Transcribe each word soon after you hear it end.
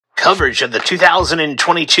Coverage of the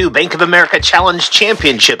 2022 Bank of America Challenge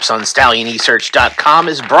Championships on StallionEsearch.com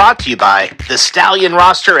is brought to you by the Stallion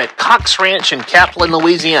roster at Cox Ranch in Kaplan,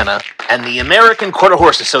 Louisiana, and the American Quarter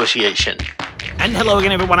Horse Association. And hello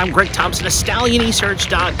again, everyone. I'm Greg Thompson of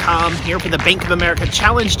StallionEsearch.com here for the Bank of America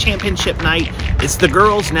Challenge Championship night. It's the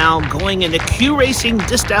girls now going into Q Racing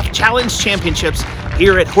Distaff Challenge Championships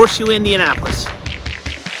here at Horseshoe Indianapolis.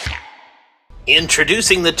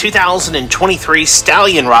 Introducing the 2023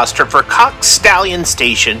 Stallion roster for Cox Stallion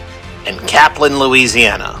Station in Kaplan,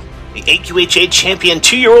 Louisiana. The AQHA champion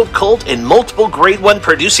 2-year-old colt and multiple Grade 1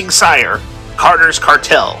 producing sire, Carter's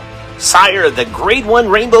Cartel. Sire of the Grade 1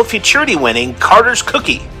 Rainbow Futurity winning Carter's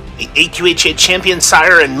Cookie. The AQHA champion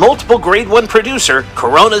sire and multiple Grade 1 producer,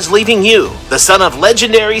 Corona's Leaving You. The son of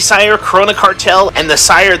legendary sire Corona Cartel and the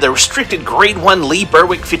sire of the restricted Grade 1 Lee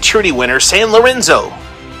Berwick Futurity winner San Lorenzo.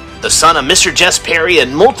 The son of Mr. Jess Perry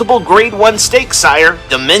and multiple Grade 1 stakes sire,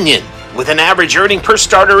 Dominion, with an average earning per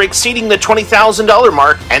starter exceeding the $20,000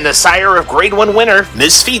 mark, and the sire of Grade 1 winner,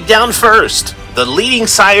 Miss Feet Down First. The leading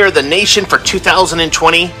sire of the nation for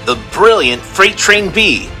 2020, the brilliant Freight Train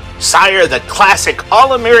B, sire of the classic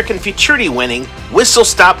All-American Futurity winning Whistle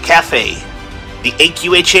Stop Cafe. The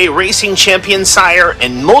AQHA Racing Champion sire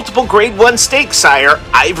and multiple Grade 1 stakes sire,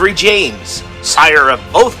 Ivory James. Sire of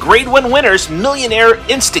both Grade 1 winners Millionaire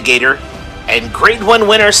Instigator and Grade 1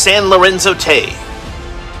 winner San Lorenzo Tay.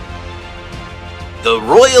 The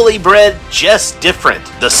royally bred Jess Different,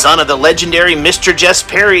 the son of the legendary Mr. Jess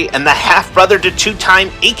Perry and the half-brother to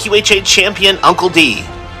two-time AQHA champion Uncle D.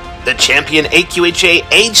 The champion AQHA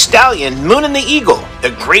Age Stallion Moon and the Eagle,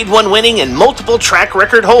 the Grade 1 winning and multiple track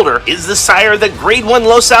record holder, is the sire of the Grade 1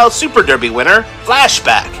 Los Al Super Derby winner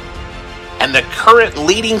Flashback. And the current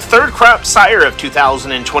leading third crop sire of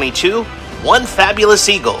 2022, One Fabulous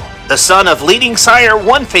Eagle. The son of leading sire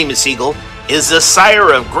One Famous Eagle is the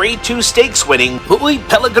sire of Grade 2 stakes winning Muy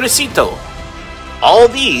Peligrosito. All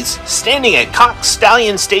these standing at Cox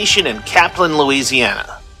Stallion Station in Kaplan,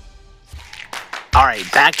 Louisiana. All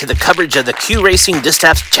right, back to the coverage of the Q Racing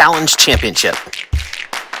Distaff Challenge Championship.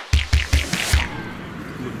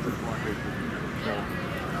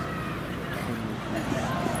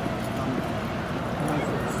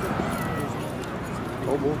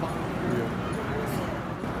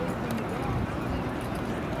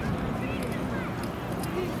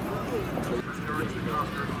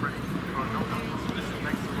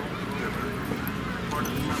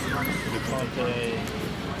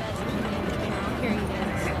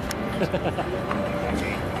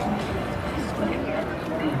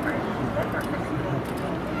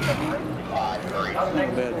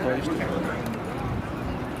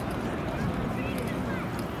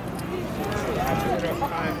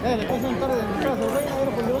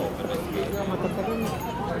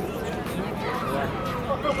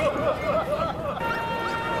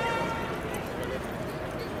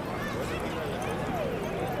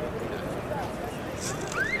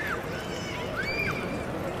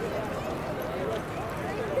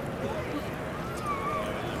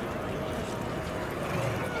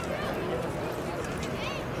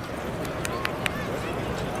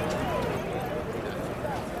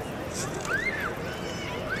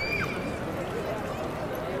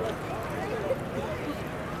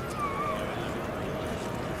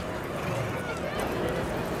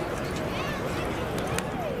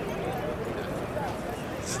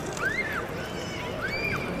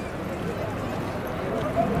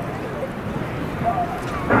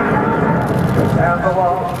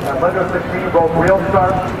 Lynnder 16 broke real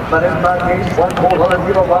sharp, but inside gate, one cold 100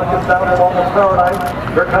 kilo launches down along the paradise.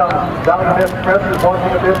 Here comes Stallion Express is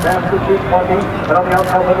launching a bit past the 220, and on the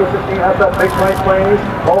outside Lynnder 16 has that big right place.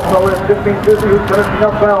 Also it's 15 Susie who's finishing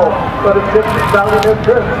up well, but it's 50 Stallion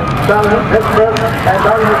Express, and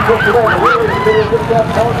Stallion Express today really considers this that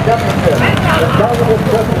challenge championship. The Stallion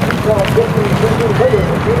Express is strong, 15 Susie Higgins,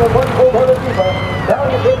 between the one cold 100 kilo.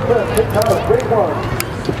 Stallion Express, big time, Grade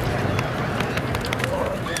 1.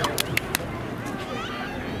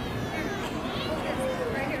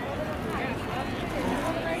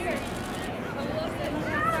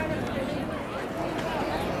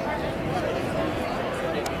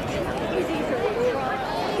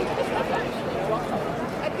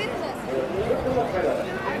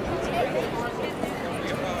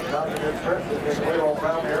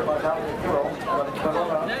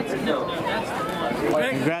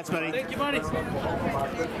 Congrats, buddy. Thank you, buddy.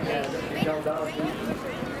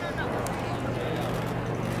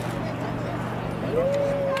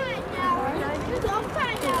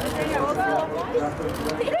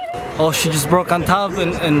 Oh, she just broke on top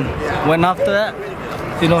and went after that.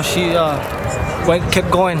 You know, she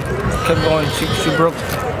kept going. She broke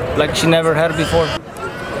like she never had before.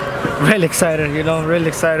 Really excited, you know, really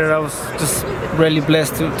excited. I was just really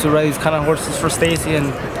blessed to ride these kind of horses for Stacy, and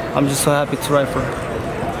I'm just so happy to ride for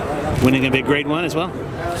her. Winning a big grade 1 as well?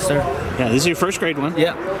 Yes, sir. Yeah, this is your first grade 1?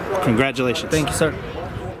 Yeah. Congratulations. Thank you, sir.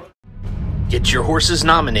 Get your horses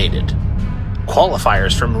nominated.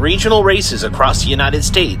 Qualifiers from regional races across the United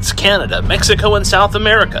States, Canada, Mexico, and South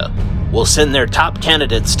America will send their top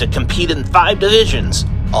candidates to compete in 5 divisions,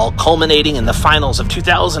 all culminating in the finals of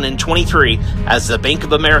 2023 as the Bank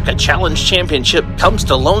of America Challenge Championship comes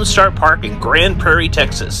to Lone Star Park in Grand Prairie,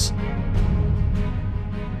 Texas.